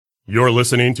You're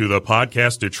listening to the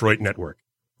Podcast Detroit Network.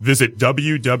 Visit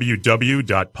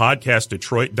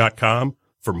www.podcastdetroit.com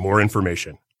for more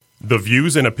information. The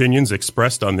views and opinions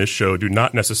expressed on this show do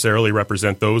not necessarily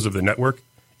represent those of the network,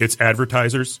 its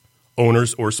advertisers,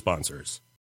 owners, or sponsors.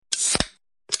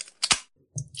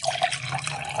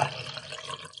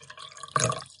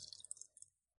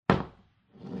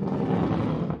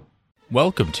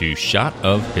 Welcome to Shot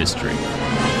of History.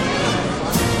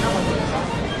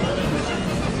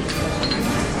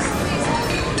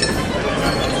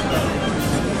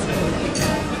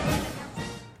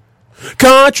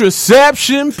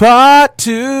 Contraception Part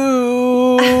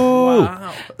 2.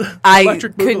 Wow. I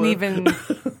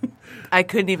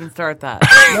couldn't even start that.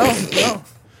 No.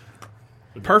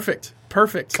 Perfect.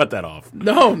 Cut that off.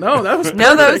 No, that was perfect.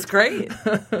 No, that was great.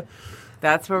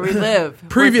 That's where we live.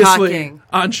 Previously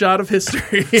on Shot of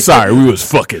History. Sorry, we was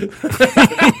fucking.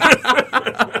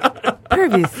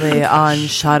 Previously on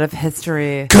Shot of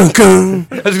History. I was going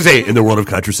to say, in the world of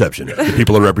contraception, the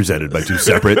people are represented by two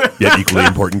separate yet equally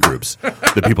important groups.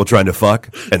 The people trying to fuck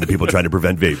and the people trying to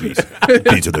prevent babies.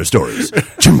 These are their stories.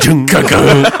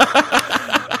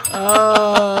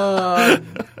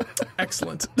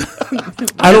 Excellent.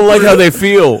 I don't like how they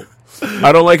feel.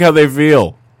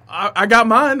 I got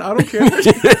mine. I don't care.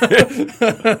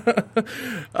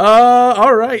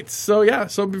 All right.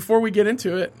 So before we get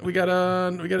into it, we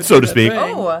gotta So to speak.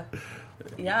 Oh,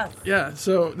 yes. Yeah.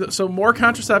 So more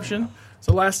contraception.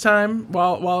 So last time,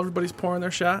 while everybody's pouring their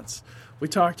shots, we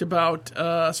talked about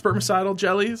spermicidal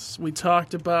jellies. We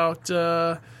talked about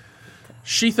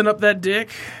sheathing up that dick.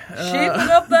 Sheathing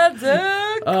up that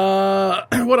dick.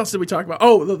 What else did we talk about?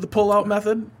 Oh, the pull-out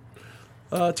method.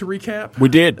 To recap, We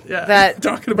did. yeah,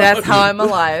 talking about That's how I'm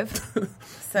alive.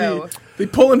 So the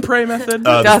pull and pray method.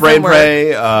 The spray and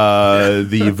pray,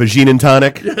 the vagina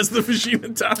tonic. Yes, the vagina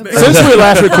tonic. Since we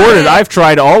last recorded, I've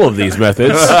tried all of these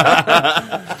methods.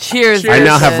 cheers. I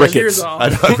now have Richard. rickets. Cheers all.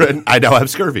 I now have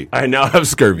scurvy. I now have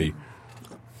scurvy.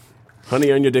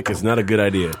 Honey on your dick is not a good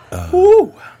idea.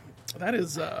 Ooh, that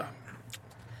is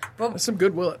that's some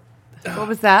good Willet. What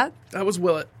was that? That was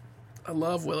Willet. I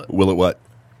love Willet. Will it what?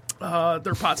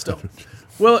 They're pot still.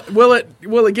 Will it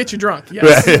get you drunk?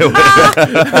 Yes.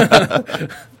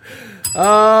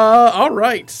 All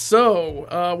right.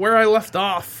 So where I left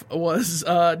off was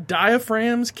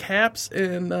diaphragms, caps,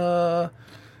 and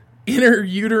inner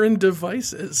uterine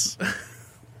devices.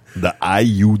 The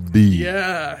IUD.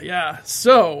 Yeah.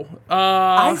 So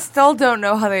I still don't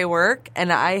know how they work,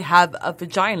 and I have a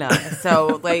vagina.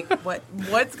 So,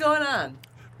 what's going on?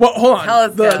 well, hold on. Tell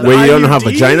us The that. Wait, you don't know how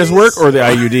IUDs? vaginas work or the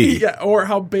IUD? Yeah, or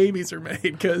how babies are made.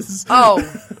 Because Oh,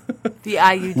 the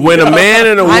IUD. When a man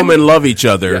and a woman love each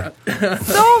other,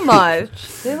 So much.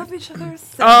 They love each other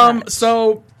so much.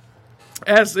 So,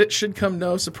 as it should come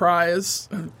no surprise,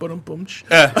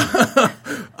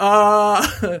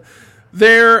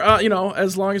 there,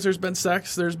 as long as there's been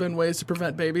sex, there's been ways to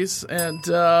prevent babies, and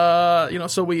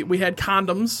so we had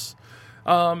condoms,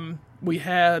 we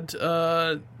had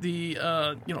the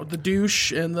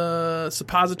douche and the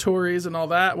suppositories and all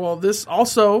that. Well, this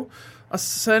also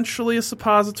essentially a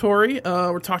suppository.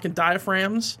 We're talking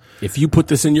diaphragms. if you put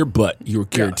this in your butt, you're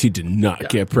guaranteed to not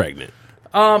get pregnant.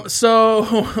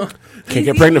 So. Can't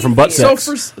get pregnant from butt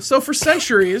sex. So for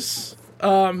centuries,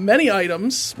 many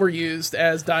items were used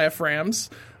as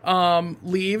diaphragms.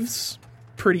 Leaves,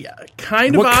 pretty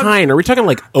kind of What odd. kind? Are we talking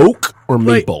like oak or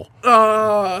maple?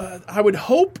 I would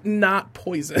hope not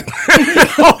poison.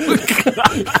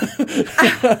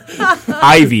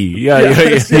 Ivy.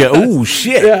 Yeah. Oh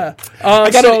shit. Yeah,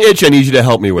 I got an itch I need you to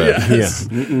help me with.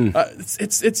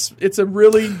 it's a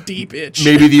really deep itch.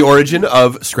 Maybe the origin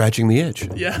of scratching the itch.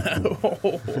 Yeah.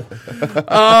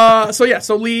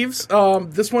 So leaves.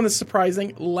 This one is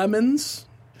surprising. Lemons.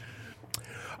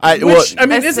 Which, isn't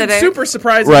Acidic. super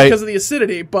surprising Right. because of the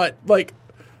acidity, but like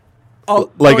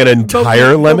an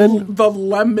entire lemon? The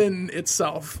lemon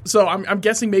itself. So I'm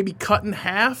guessing maybe cut in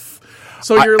half.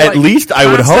 So you're at least I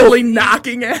would constantly hope.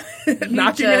 knocking at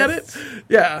it.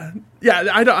 Yeah.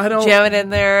 I don't Jam it in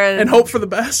there and hope for the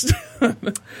best.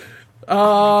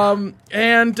 And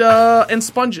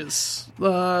sponges,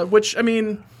 which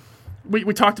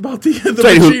we talked about the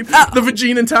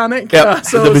vagina tonic. Yeah,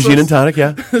 the vagina tonic,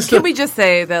 yeah. Can we just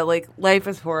say that life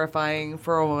is horrifying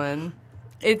for a woman?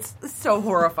 It's so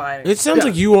horrifying. It sounds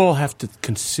like you all have to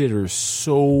consider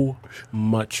so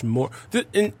much more.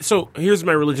 And so here's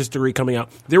my religious degree coming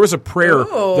out. There was a prayer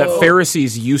that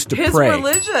Pharisees used to His pray.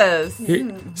 religious.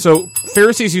 So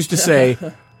Pharisees used to say,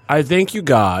 I thank you,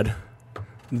 God,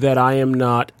 that I am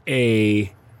not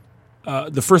a...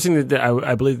 the first thing that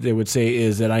I believe they would say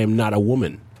is that I am not a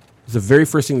woman. It's the very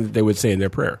first thing that they would say in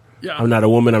their prayer. Yeah. I'm not a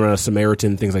woman. I'm not a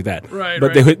Samaritan. Things like that. Right,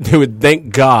 But right. they would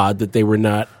thank God that they were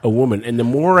not a woman. And the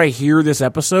more I hear this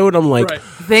episode, I'm like, Right.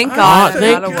 Thank Ah, God. I'm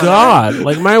thank not a woman. God.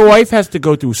 Like, my wife has to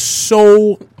go through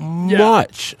so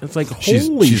much. It's like, She's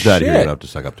holy shit. not here enough to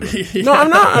suck up to it. No, I'm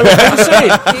not. I'm just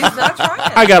saying. He's not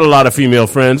trying. I got a lot of female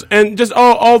friends, and just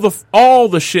all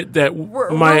the shit that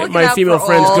We're my looking out female for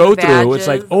friends all go the through. It's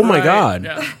like, badges. oh my Right, God.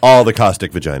 Yeah. All the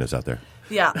caustic vaginas out there.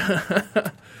 Yeah.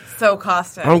 So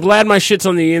caustic. I'm glad my shit's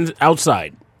on the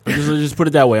outside. Let's just put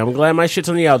it that way. I'm glad my shit's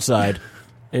on the outside,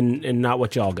 and not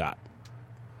what y'all got.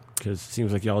 Because it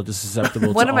seems like y'all are just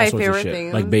susceptible One to of all my sorts of favorite shit,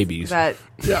 things like babies. that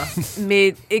Yeah.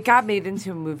 got made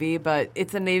into a movie, but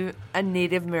it's a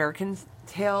Native American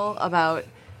tale about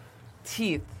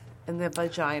teeth in the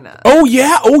vagina. Oh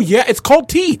yeah, it's called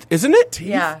Teeth, isn't it?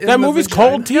 Yeah. in that the movie's vagina?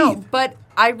 called Teeth. No, but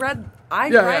I read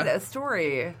Yeah. a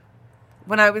story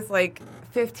when I was like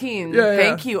 15. Yeah, yeah.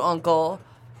 Thank you, Uncle.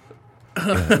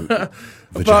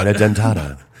 Vagina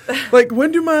dentata. Like,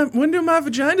 when do my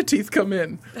vagina teeth come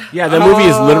in? Yeah, that movie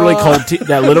is literally called Teeth.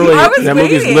 I was That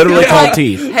movie is waiting. literally Like, called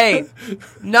Teeth. Hey,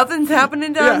 nothing's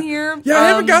happening down here. Yeah, I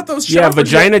haven't got those. Yeah, choppers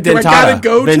vagina yet. Do I dentata. gotta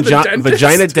go to the dentist?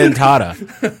 Vagina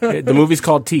dentata. The movie's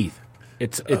called Teeth.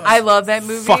 It's I love that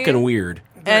movie. fucking weird.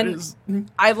 That And is-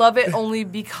 I love it only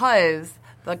because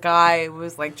the guy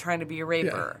was like trying to be a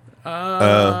raper.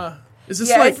 Is this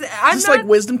Yeah, like it's- I'm is this like not-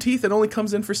 wisdom teeth? It only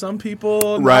comes in for some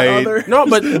people, not Right. other. No,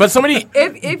 but somebody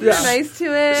If you're nice to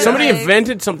it, somebody like-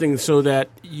 invented something so that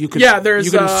you could there's,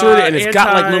 you can insert it and it's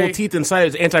got like anti- little teeth inside.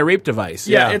 It's an anti-rape device.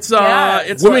 Yeah, it's Yeah.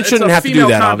 it's Women it's shouldn't a have to do female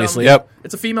that, condom. obviously. Yep.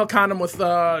 It's a female condom with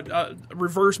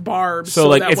reverse barbs. so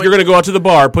like that if way- you're gonna go out to the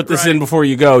bar, put this Right. in before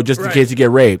you go, just in Right. case you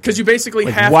get raped. because you basically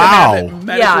Like, have wow. to have it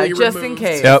medically yeah, just in removed.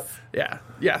 case. Yep.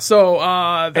 Yeah. So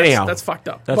that's, Anyhow, that's fucked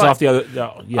up. That's But, off the other.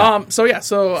 Yeah. So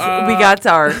We got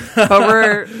dark,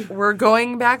 but we're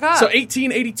going back up. So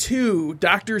 1882,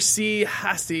 Dr. C.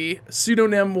 Hasse,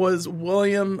 pseudonym was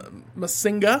William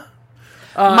Masinga,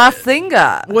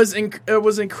 Masinga.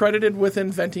 was credited with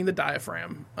inventing the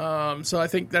diaphragm. So I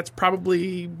think that's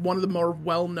probably one of the more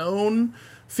well-known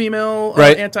female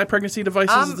Right. anti-pregnancy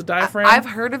devices is the diaphragm. I've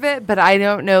heard of it, but I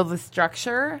don't know the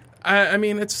structure. I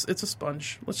mean, it's a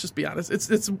sponge. Let's just be honest. It's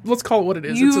let's call it what it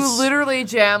is. You it's a, literally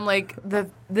jam like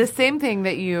the same thing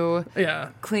that you yeah.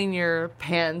 clean your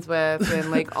pans with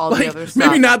and like all Like, the other stuff.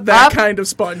 maybe not that Up- kind of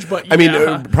sponge, but I mean,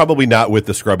 yeah. probably not with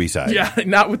the scrubby side. Yeah,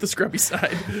 not with the scrubby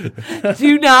side.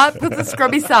 Do not put the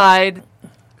scrubby side.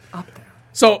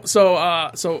 So,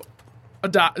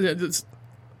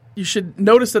 you should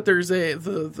notice that there's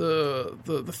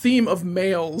the theme of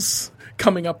males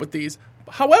coming up with these.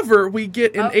 However, we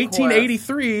get in Of course.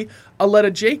 1883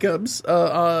 Aletta Jacobs,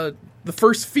 the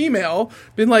first female,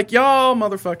 being like, y'all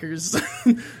motherfuckers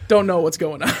don't know what's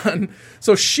going on.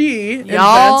 So she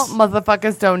Y'all invents,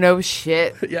 motherfuckers don't know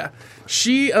shit. yeah,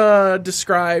 she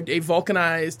described a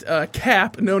vulcanized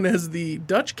cap known as the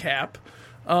Dutch cap,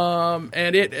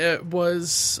 and it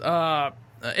was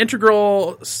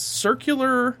integral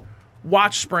circular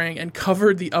watch spring and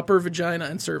covered the upper vagina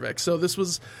and cervix. So this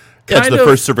was That's kind the of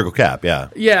first cervical cap, yeah.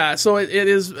 yeah. So it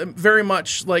is very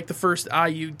much like the first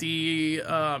IUD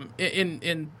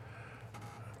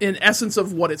in essence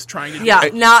of what it's trying to do. Yeah,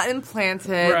 not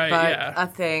implanted, Right, but yeah. a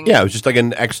thing. Yeah, it was just like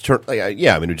an external,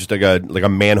 yeah, I mean, it was just like a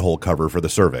manhole cover for the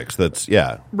cervix. That's,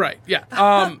 yeah. Right. Yeah.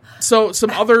 So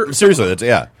some other Seriously, that's,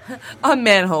 yeah. A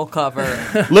manhole cover.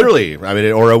 Literally, I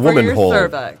mean, or a woman your hole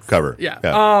cervix. cover.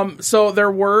 Yeah. So there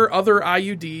were other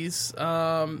IUDs,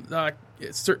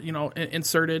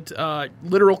 inserted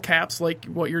literal caps like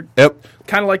what you're Yep.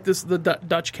 kind of like this the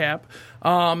Dutch cap,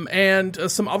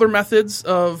 and some other methods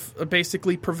of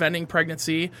basically preventing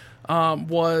pregnancy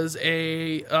was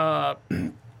a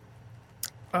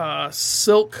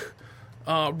silk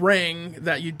ring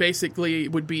that you basically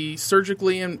would be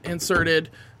surgically inserted,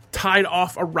 tied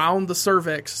off around the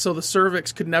cervix, so the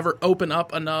cervix could never open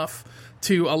up enough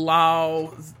to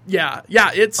allow.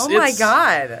 It's Oh my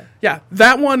god. yeah,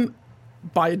 that one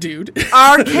by a dude.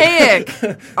 Archaic.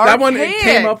 That one Archaic.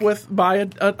 came up with by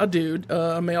a dude,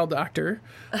 a male doctor.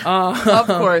 Of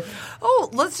course. Oh,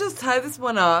 let's just tie this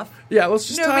one off. Yeah, let's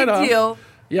just No tie it big off. deal.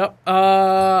 Yep.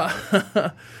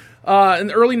 In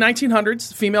the early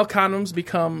 1900s, female condoms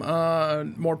become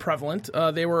more prevalent.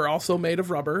 They were also made of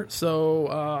rubber,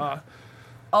 so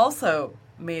Also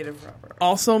made of rubber.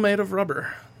 also made of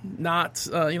rubber. Not,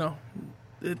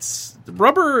 it's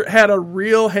rubber had a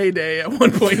real heyday at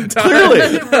one point in time.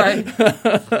 Clearly.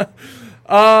 Right.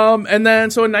 And then,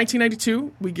 so in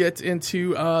 1992, we get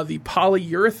into the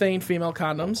polyurethane female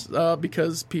condoms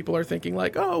because people are thinking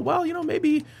like, oh, well,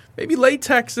 maybe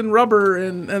latex and rubber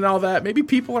and all that. Maybe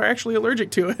people are actually allergic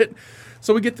to it.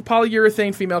 So we get the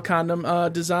polyurethane female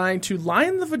condom designed to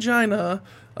line the vagina.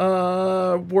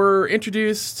 Were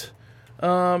introduced.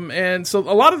 And so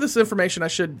a lot of this information, I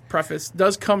should preface,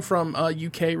 does come from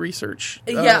UK research.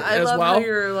 I as love well. how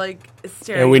you're like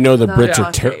staring. And we know the at Brits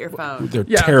thumbs are at your phone. they're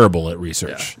Yeah. terrible at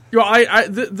research. Well,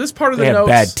 this part of the They have notes,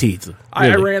 bad teeth. I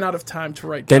really. ran out of time to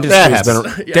write down.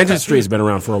 Dentistry has been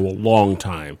around for a long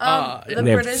time. The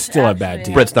they have- British still have bad actually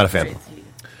teeth. Brit's not a fan. great teeth.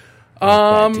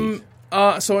 Bad teeth.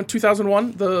 So in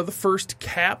 2001, the first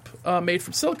cap made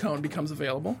from silicone becomes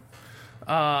available.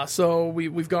 So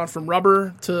we've gone from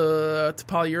rubber to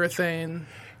polyurethane.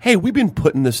 Hey, we've been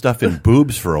putting this stuff in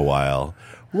boobs for a while.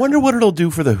 Wonder what it'll do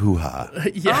for the hoo-ha.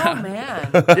 Yeah, Oh man.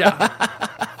 yeah,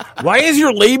 Why is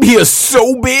your labia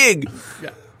so big? yeah.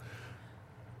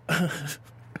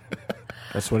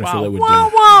 That's what I Wow. feel it would do.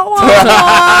 Wow.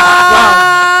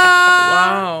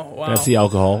 That's the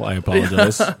alcohol. I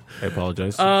apologize. I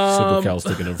apologize. Supercal's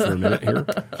taking over for a minute here.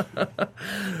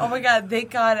 Oh my god,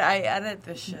 thank God I edit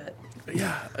this shit.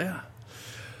 Yeah.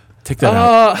 Take that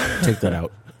out. Take that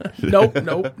out. Nope.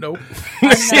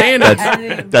 Stand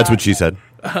it. That's what she said.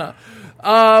 And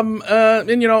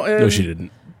you know, No, she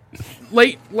didn't.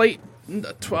 late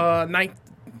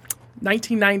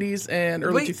 1990s and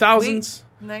early 2000s.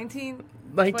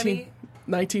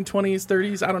 1920s,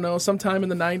 30s. I don't know. Sometime in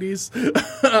the 90s. We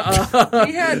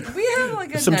had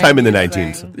like a Sometime in the 90s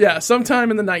 19s. thing. Yeah,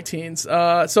 sometime in the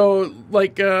 19s. So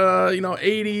like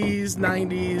 80s,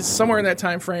 90s, somewhere in that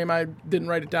time frame. I didn't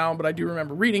write it down, but I do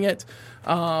remember reading it.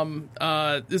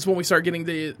 This is when we start getting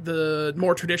the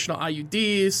more traditional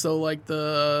IUDs, so like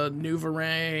the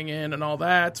NuvaRing and all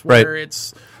that, where Right.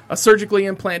 it's a surgically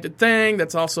implanted thing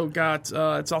that's also got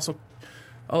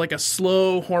like a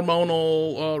slow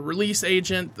hormonal release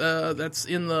agent that's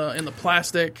in the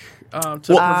plastic to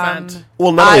prevent.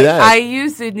 Well, not only that. I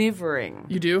used a NuvaRing.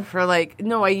 You do? For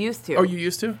no, I used to. Oh, you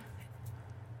used to?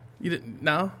 You didn't?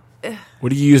 No? What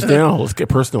do you use now? Let's get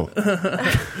personal. Wait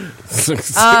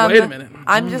a minute.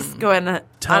 I'm just going on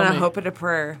Tell a me. hope and a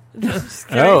prayer. Just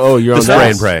kidding. you're on the spray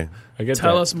that. and pray. I get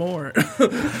Tell that. us more.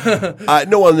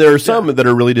 No, and there are some that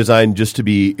are really designed just to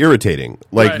be irritating.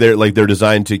 Like Right. they're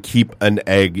designed to keep an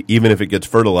egg, even if it gets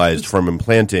fertilized, from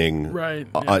implanting. Right,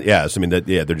 Yes. I mean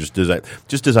they're just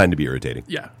designed to be irritating,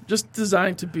 Yeah, just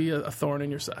designed to be a thorn in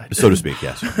your side. so to speak.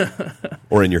 Yes.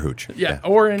 Or in your hooch. Yeah,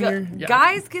 or in your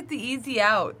Guys get the easy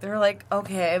out. They're like,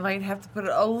 okay, I might have to put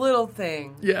a little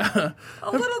thing. Yeah,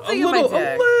 A little a thing in my little,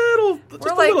 dick. just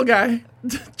We're a like- little guy,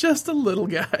 just a little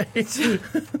guy.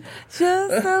 Just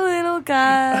a little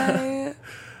guy.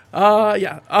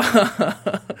 Yeah,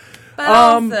 But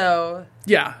also,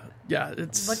 yeah.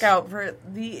 It's look out for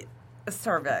the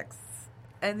cervix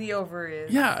and the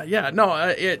ovaries. Yeah.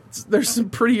 No, there's some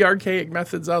pretty archaic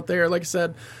methods out there. Like I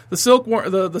said, the silk rope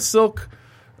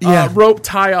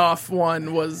tie off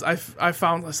one was I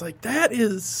found. I was like, that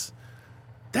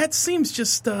seems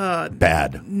just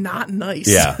Bad. not nice.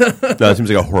 Yeah. No, that seems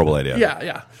like a horrible idea.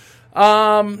 Yeah.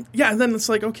 And then it's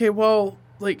like, okay, well,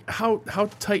 like how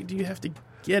tight do you have to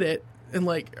get it? And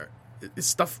like, is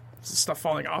stuff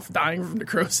falling off, dying from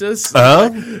necrosis?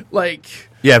 Like,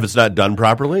 Yeah, if it's not done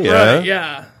properly. Yeah. right,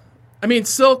 yeah. I mean,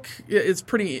 silk is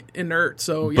pretty inert,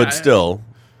 so yeah. But still.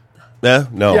 No.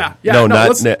 Yeah. No, not.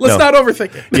 Let's no. not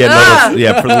overthink it. Yeah, no,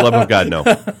 yeah, for the love of God, no.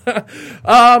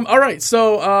 All right.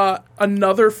 So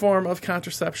another form of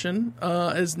contraception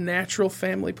is natural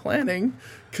family planning,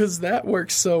 because that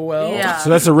works so well. Yeah. So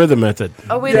that's a rhythm method.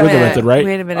 Oh, wait a Rhythm minute. method, right?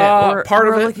 Wait a minute. Part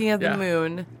of we're it, looking at yeah. the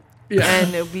moon, Yeah.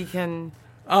 and we can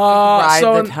ride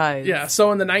so the tides.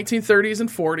 So in the 1930s and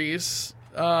 40s,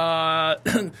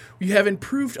 you have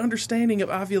improved understanding of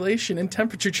ovulation and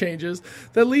temperature changes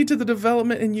that lead to the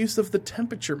development and use of the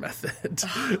temperature method.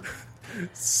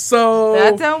 So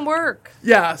That don't work.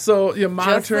 yeah, so saying.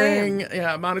 monitoring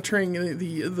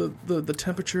the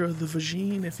temperature of the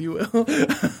vagine, if you will.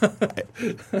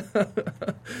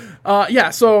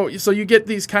 So you get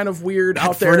these kind of weird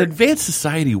out For an there. advanced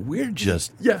society, we're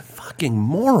just fucking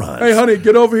morons. Hey, honey,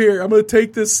 get over here. I'm going to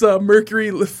take this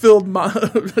mercury-filled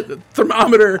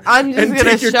thermometer. I'm just and gonna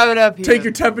take your- shove it up here. Take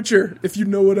your temperature, if you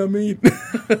know what I mean.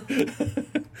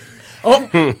 Oh,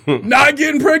 not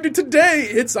getting pregnant today.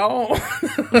 It's on.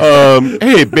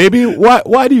 Hey, baby,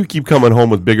 why do you keep coming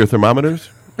home with bigger thermometers?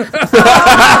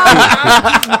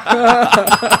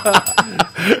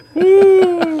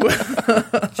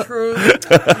 True.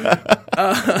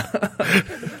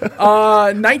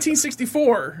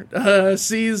 1964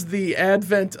 sees the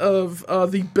advent of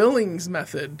the Billings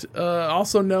method,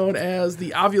 also known as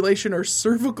the ovulation or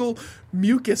cervical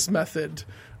mucus method.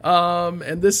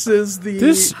 And this is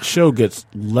This show gets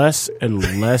less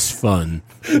and less fun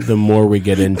the more we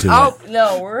get into Oh it.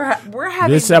 no, we're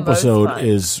having This the most episode fun.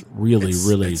 is really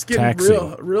it's getting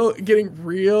taxing. getting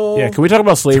real. Yeah, can we talk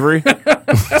about slavery? No,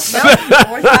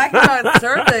 we're talking about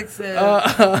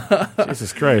cervixes.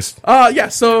 Jesus Christ. Yeah,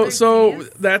 so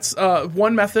Jeez. that's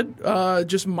one method,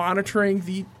 just monitoring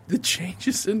the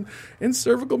changes in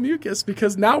cervical mucus,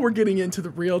 because now we're getting into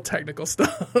the real technical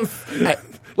stuff.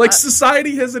 Like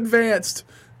society has advanced.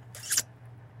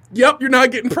 Yep, you're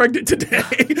not getting pregnant today.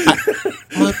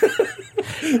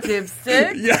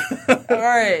 Dipstick. Yeah, All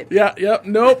right. yeah, yep.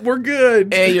 Nope, we're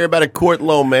good. Hey, you're about a quart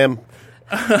low, ma'am.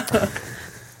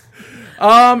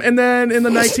 And then in the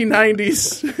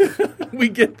 1990s, we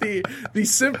get the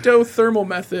symptothermal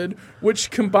method, which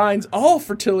combines all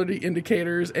fertility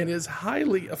indicators and is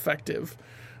highly effective.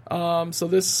 So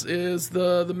this is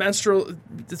the menstrual.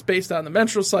 It's based on the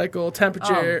menstrual cycle,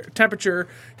 temperature,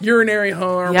 urinary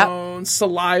hormones,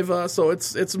 saliva. So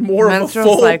it's more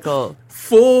Menstrual of a cycle.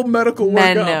 full medical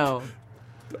Men workup. know.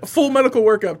 Full medical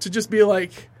workup to just be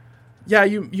like, yeah,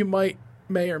 you may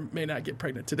or may not get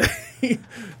pregnant today.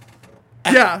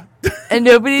 Yeah. And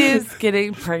nobody is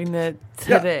getting pregnant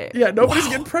today. Yeah, nobody's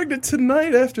getting pregnant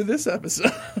tonight after this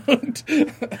episode.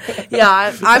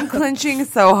 Yeah, I'm clenching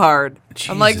so hard.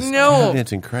 I'm like, no.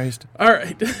 Dancing Christ. All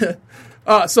right. So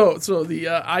the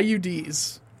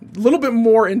IUDs, a little bit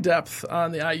more in depth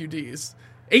on the IUDs.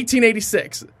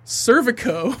 1886,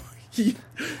 Cervico.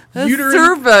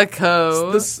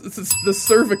 Cervico. The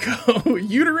Cervico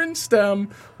uterine stem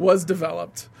was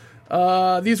developed.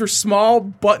 These were small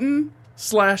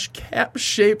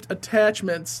button/cap-shaped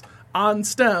attachments on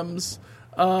stems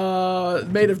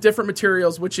made of different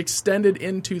materials, which extended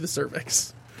into the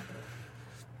cervix.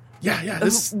 Yeah.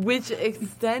 Which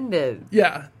extended.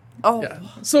 Yeah. Oh. Yeah.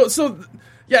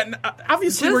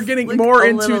 Obviously Just we're getting like more a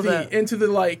into little the bit. into the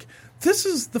like, this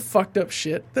is the fucked up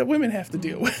shit that women have to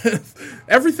deal with.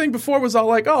 Everything before was all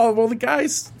like, oh, well, the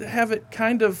guys have it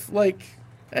kind of like,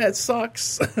 it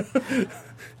sucks. You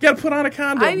got to put on a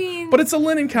condom. I mean, but it's a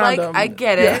linen condom. Like, I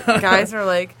get it. Guys are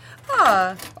like,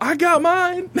 I got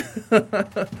mine.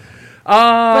 but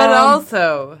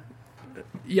also,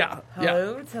 Yeah.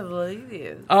 hello to the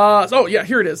ladies.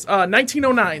 Here it is.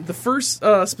 1909, the first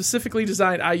specifically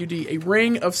designed IUD, a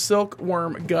ring of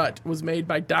silkworm gut, was made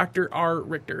by Dr. R.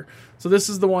 Richter. So this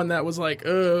is the one that was like,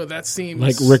 oh, that seems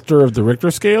Like Richter of the Richter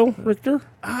scale? Richter?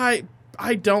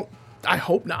 I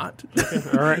hope not.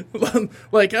 All right.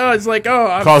 It's like,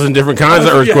 I'm Causing different kinds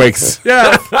of earthquakes.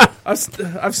 Yeah,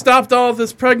 I've stopped all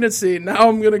this pregnancy. Now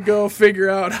I'm gonna go figure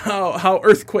out how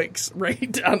earthquakes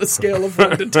rate on a scale of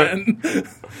 1 to 10,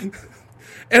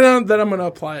 and then I'm gonna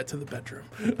apply it to the bedroom.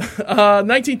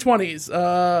 1920s,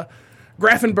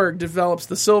 Grafenberg develops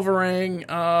the silver ring.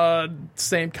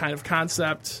 Same kind of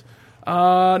concept.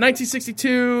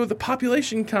 1962, the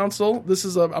Population Council, this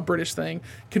is a British thing,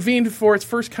 convened for its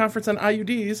first conference on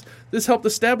IUDs. This helped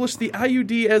establish the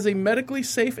IUD as a medically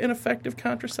safe and effective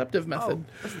contraceptive method.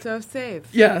 So safe.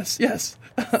 Yes.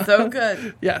 So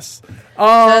good. Yes.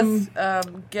 Just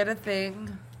get a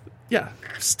thing. Yeah.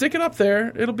 Stick it up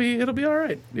there. It'll be all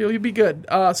right. You'll be good.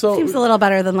 Seems a little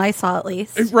better than Lysol, at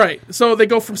least. Right. So they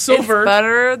go from silver. It's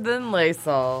better than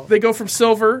Lysol. They go from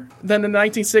silver. Then in the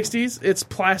 1960s, it's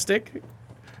plastic.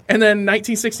 And then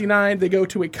 1969, they go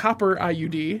to a copper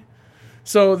IUD.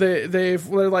 So they're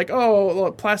like,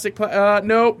 oh, plastic.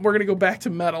 Nope, we're gonna go back to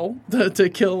metal to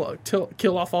kill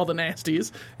off all the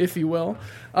nasties, if you will.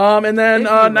 And then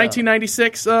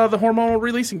 1996, the hormonal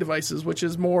releasing devices, which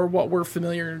is more what we're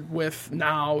familiar with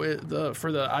now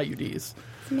for the IUDs. It's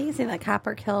amazing that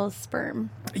copper kills sperm.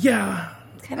 Yeah,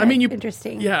 It's kind of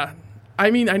interesting. Yeah,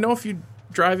 I mean, I know if you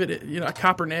drive it, a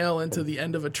copper nail into the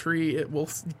end of a tree, it will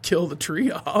kill the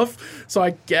tree off. So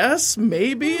I guess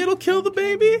maybe it'll kill the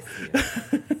baby.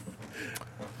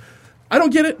 I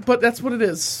don't get it, but that's what it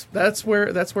is. That's where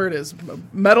it is.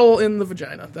 Metal in the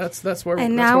vagina. That's where.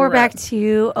 And that's now where we're back at.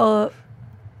 to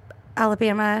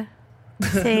Alabama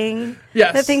saying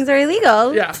Yes. that things are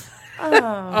illegal. Yeah. Instead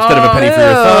of a penny for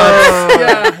your thoughts,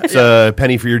 Yeah. it's a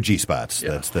penny for your G spots.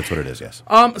 That's what it is. Yes.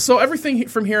 So everything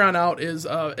from here on out is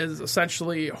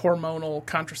essentially hormonal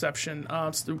contraception,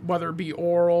 whether it be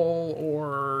oral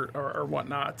or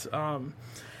whatnot.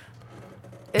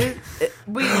 Wait a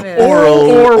minute. Oral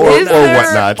or Is there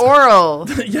whatnot. oral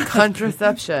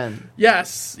contraception?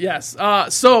 Yes.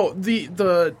 So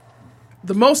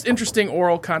the most interesting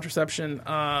oral contraception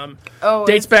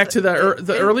dates back to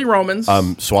the early Romans.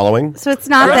 Swallowing. So it's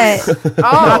not that.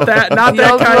 Not that the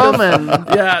kind old of. Roman.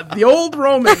 Yeah, the old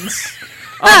Romans.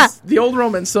 The old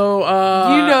Romans. So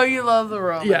You know you love the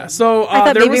Romans. yeah. So I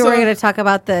thought there maybe we was were a- going to talk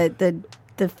about the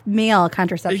male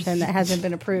contraception that hasn't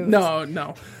been approved. No.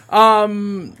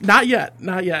 Not yet.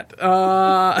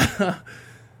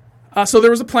 So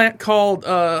there was a plant called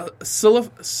Silphium.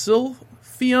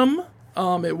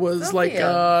 It was like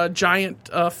a giant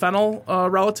fennel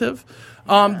relative.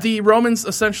 The Romans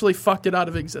essentially fucked it out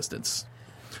of existence.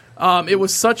 It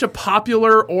was such a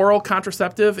popular oral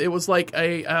contraceptive. It was like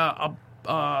a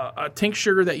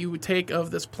tincture that you would take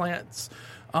of this plant's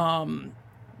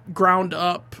ground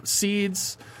up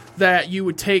seeds that you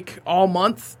would take all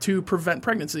month to prevent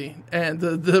pregnancy. And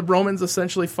the Romans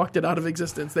essentially fucked it out of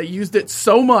existence. They used it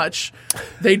so much,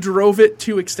 they drove it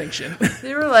to extinction.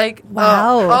 They were like,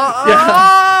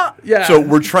 Wow. Yeah. So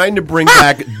we're trying to bring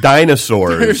back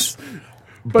dinosaurs,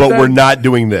 but then- we're not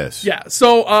doing this. Yeah.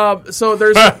 So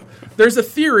there's a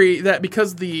theory that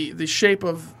because the shape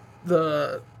of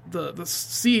the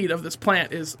seed of this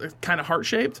plant is kind of heart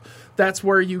shaped, that's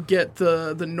where you get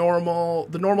the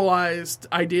normalized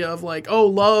idea of like, oh,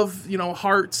 love,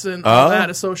 hearts and all that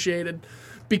associated.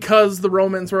 Because the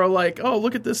Romans were like, oh,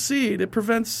 look at this seed. It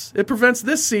prevents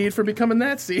this seed from becoming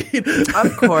that seed.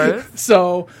 of course.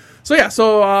 So yeah.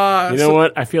 So You know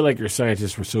what? I feel like your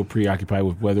scientists were so preoccupied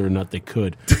with whether or not they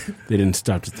could, they didn't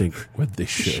stop to think whether they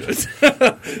should.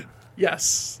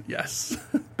 Yes.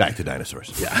 Back to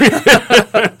dinosaurs.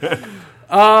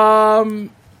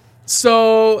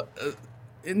 So,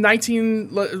 in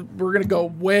we're going to go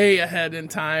way ahead in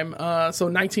time. So,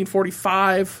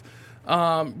 1945,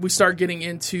 we start getting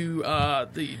into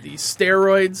the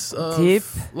steroids of Deep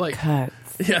like cuts.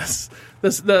 yes,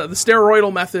 the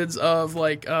steroidal methods of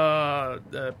like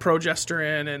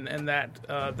progesterone and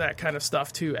that kind of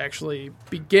stuff to actually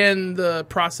begin the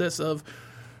process of.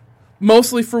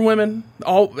 Mostly for women,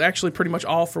 pretty much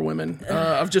all for women,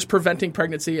 of just preventing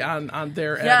pregnancy on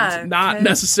their end, not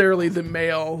necessarily the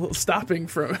male stopping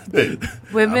from.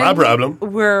 Women My problem.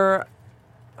 were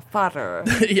fodder.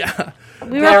 Yeah,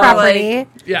 We were property.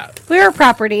 yeah, We were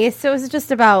property, so it was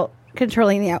just about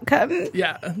controlling the outcome.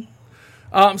 yeah.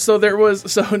 So there was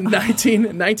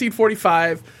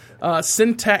 1945,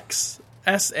 Syntex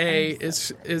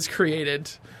SA is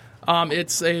created.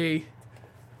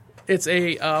 It's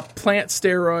a plant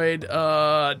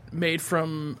steroid made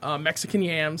from Mexican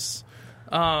yams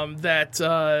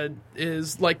that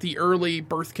is like the early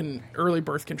birth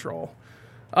control.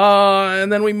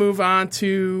 And then we move on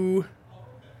to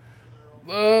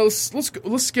let's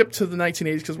skip to the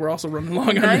 1980s because we're also running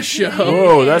long on this show.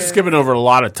 Oh, that's skipping over a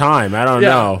lot of time. I don't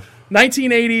know.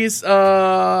 1980s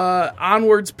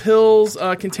onwards, pills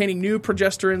containing new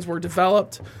progesterones were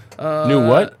developed. New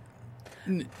what?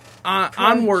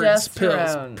 Onwards pills,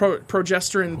 Progesterone.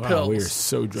 progesterone Wow, pills. we are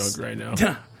so drunk right now.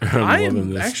 I loving am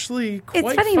this. actually quite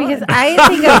It's funny fun. because I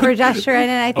think of progesterone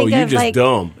and I Oh, think you of just like,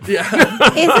 dumb. isn't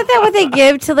that what they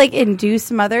give to like induce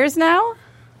mothers now?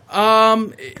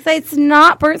 'Cause it's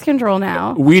not birth control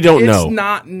now. We don't it's know.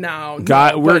 not now. We're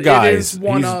but It guys. is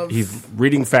one of He's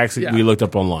reading facts that Yeah. we looked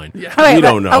up online. Yeah. Okay, we but-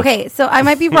 don't know. Okay, so I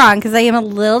might be wrong because I am a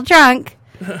little drunk,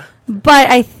 but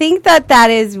I think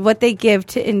that is what they give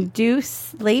to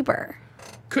induce labor.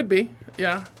 could be.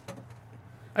 Yeah.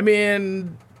 I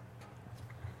mean,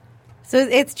 So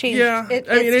it's changed. Yeah, It's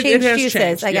I mean, it changed has uses,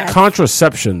 changed, I yeah. guess.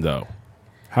 Contraception, though.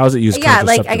 How is it used? Yeah,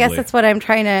 like I guess contraceptively? that's what I'm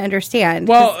trying to understand.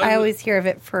 Well, 'cause I always hear of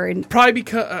it for. probably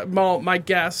because my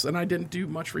guess, and I didn't do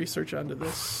much research onto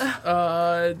this.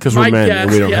 because my we're men guess,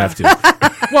 and we don't yeah. have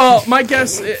to. Well, my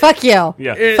guess. Fuck you.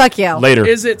 Yeah. Fuck you. Later.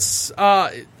 Is it's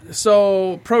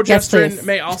so progesterone Yes, please.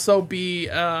 may also be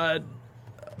the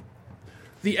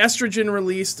estrogen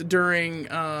released during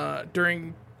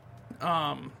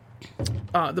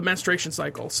the menstruation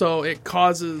cycle. So it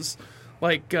causes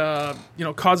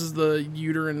causes the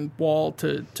uterine wall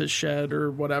to shed or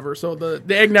whatever. So the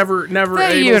egg never The able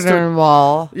to uterine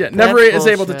wall. never That's is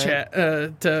able to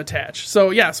bullshit. to attach. So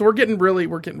yeah, so we're getting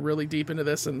really deep into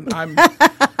this, and I'm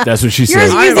That's what she You're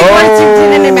said. using words you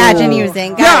didn't imagine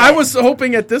using. Got I it. was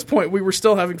hoping at this point we were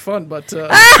still having fun, but We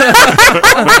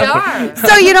are.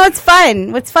 So you know what's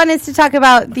fun? What's fun is to talk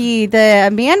about the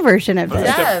man version of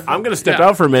this. Dev. I'm going to step Yeah.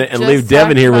 out for a minute and Just leave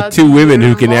Devin talk here with about two women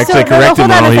who can So, actually no, correct him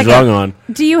hold on while a he's second. wrong on.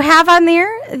 Do you have on there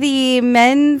the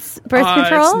men's birth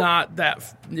control? It's not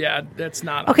that. Yeah, it's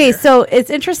not. on Okay, there. so it's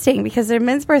interesting because their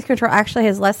men's birth control actually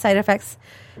has less side effects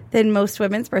than most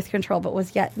women's birth control, but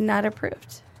was yet not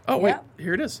approved. Oh wait,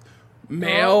 here it is.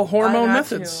 Male hormone I got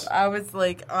methods. you. I was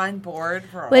like on board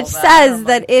for Which all that. says I'm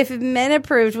that like, if men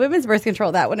approved women's birth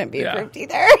control, that wouldn't be Yeah. approved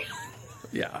either.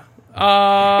 Yeah. It's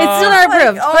still not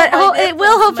approved, oh, but my it will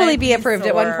nipples hopefully might be approved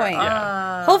at one sore. point.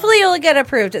 Hopefully, you'll get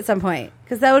approved at some point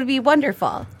because that would be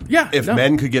wonderful. Yeah. If no.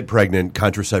 men could get pregnant,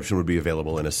 contraception would be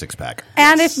available in a 6-pack.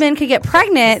 And if men could get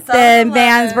pregnant, then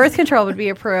man's birth control would be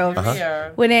approved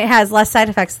when it has less side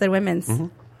effects than women's.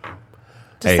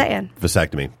 Just saying.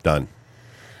 Vasectomy done.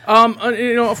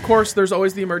 Of course, there's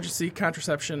always the emergency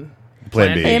contraception.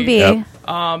 Plan B. Plan B,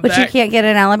 Yep. which you can't get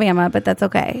in Alabama, but that's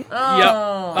okay.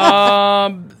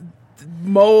 Yep.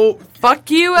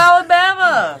 Fuck you,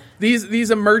 Alabama.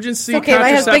 These emergency Okay,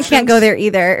 my husband can't go there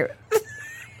either.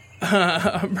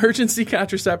 Emergency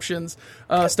contraceptions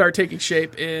start taking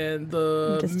shape in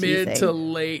the Just mid teasing, to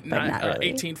late but not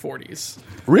really. 1840s.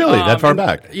 Really? That far and-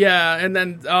 back? Yeah, and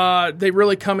then they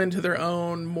really come into their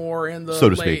own more in the So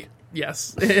to late, speak.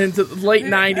 yes, into the late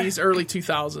 90s, early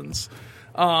 2000s,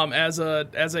 as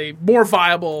a more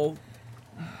viable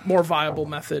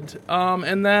method.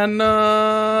 And then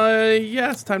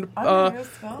it's time to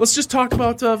let's just talk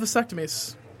about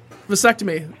vasectomies.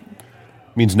 Vasectomy.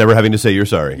 Means never having to say you're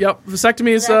sorry. Yep, vasectomy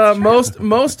is most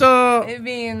It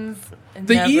means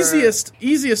the never.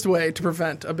 easiest way to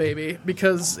prevent a baby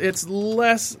because it's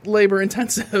less labor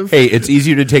intensive. Hey, it's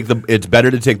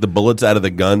better to take the bullets out of the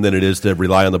gun than it is to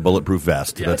rely on the bulletproof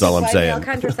vest. That's all I'm saying.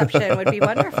 Contraception would be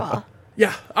wonderful.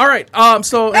 Yeah. All right.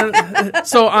 So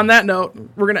on that note,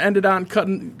 we're gonna end it on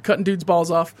cutting dudes'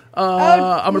 balls off.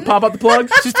 I'm gonna pop out the plug.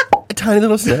 Just a tiny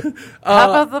little sip. Pop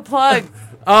out the plug.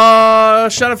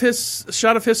 Shot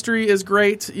of History is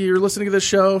great. You're listening to this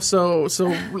show, so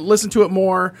listen to it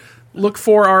more. Look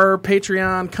for our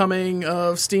Patreon coming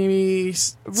of steamy,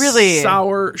 Really?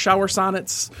 shower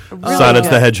sonnets. Sonnets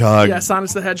the Hedgehog. Yeah,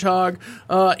 Sonnets the Hedgehog.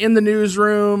 In the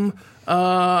newsroom.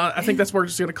 I think that's what we're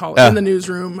just gonna call it. Yeah. In the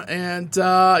newsroom, and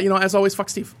as always, fuck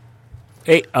Steve.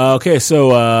 Hey, okay,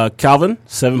 so Calvin,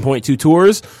 7.2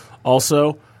 tours.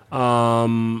 Also,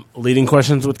 Leading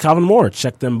Questions with Calvin Moore.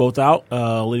 Check them both out.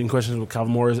 Leading Questions with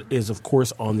Calvin Moore is, of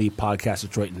course, on the Podcast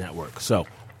Detroit Network. So,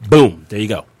 boom, there you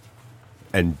go.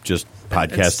 And just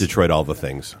podcast Detroit, all the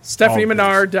things.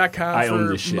 StephanieMenard.com I own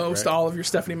for this shit, most right? all of your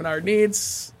Stephanie Menard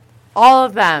needs. All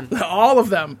of them. All of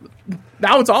them.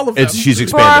 Now it's all of them. She's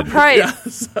For our expanded.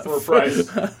 price. For a price.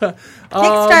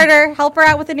 Kickstarter, help her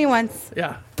out with the new ones.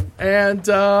 Yeah. And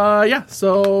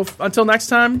so until next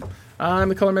time, I'm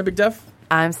the Color Man Big Dev.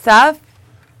 I'm Steph.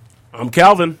 I'm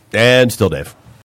Calvin. And still Dave.